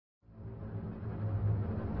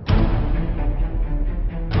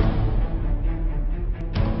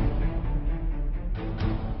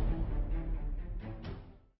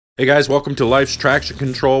Hey guys, welcome to Life's Traction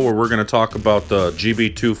Control, where we're going to talk about the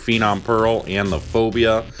GB2 Phenom Pearl and the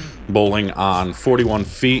Phobia bowling on 41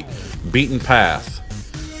 feet beaten path.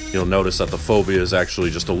 You'll notice that the Phobia is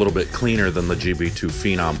actually just a little bit cleaner than the GB2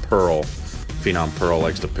 Phenom Pearl. Phenom Pearl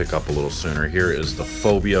likes to pick up a little sooner. Here is the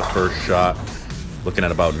Phobia first shot, looking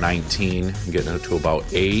at about 19, getting it to about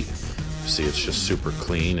 8. See, it's just super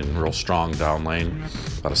clean and real strong down lane.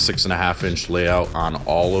 About a 6.5 inch layout on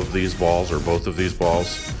all of these balls, or both of these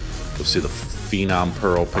balls. You'll see the Phenom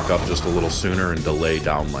Pearl pick up just a little sooner and delay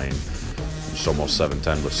down lane. It's almost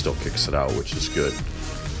 710, but still kicks it out, which is good.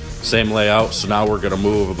 Same layout, so now we're gonna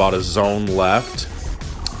move about a zone left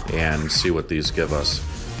and see what these give us.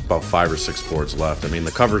 About 5 or 6 boards left. I mean,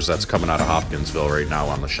 the covers that's coming out of Hopkinsville right now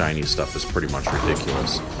on the shiny stuff is pretty much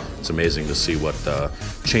ridiculous. It's amazing to see what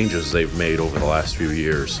changes they've made over the last few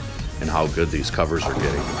years and how good these covers are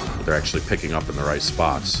getting. They're actually picking up in the right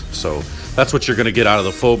spots. So that's what you're gonna get out of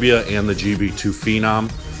the Phobia and the GB2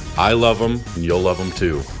 Phenom. I love them, and you'll love them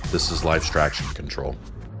too. This is Life's Traction Control.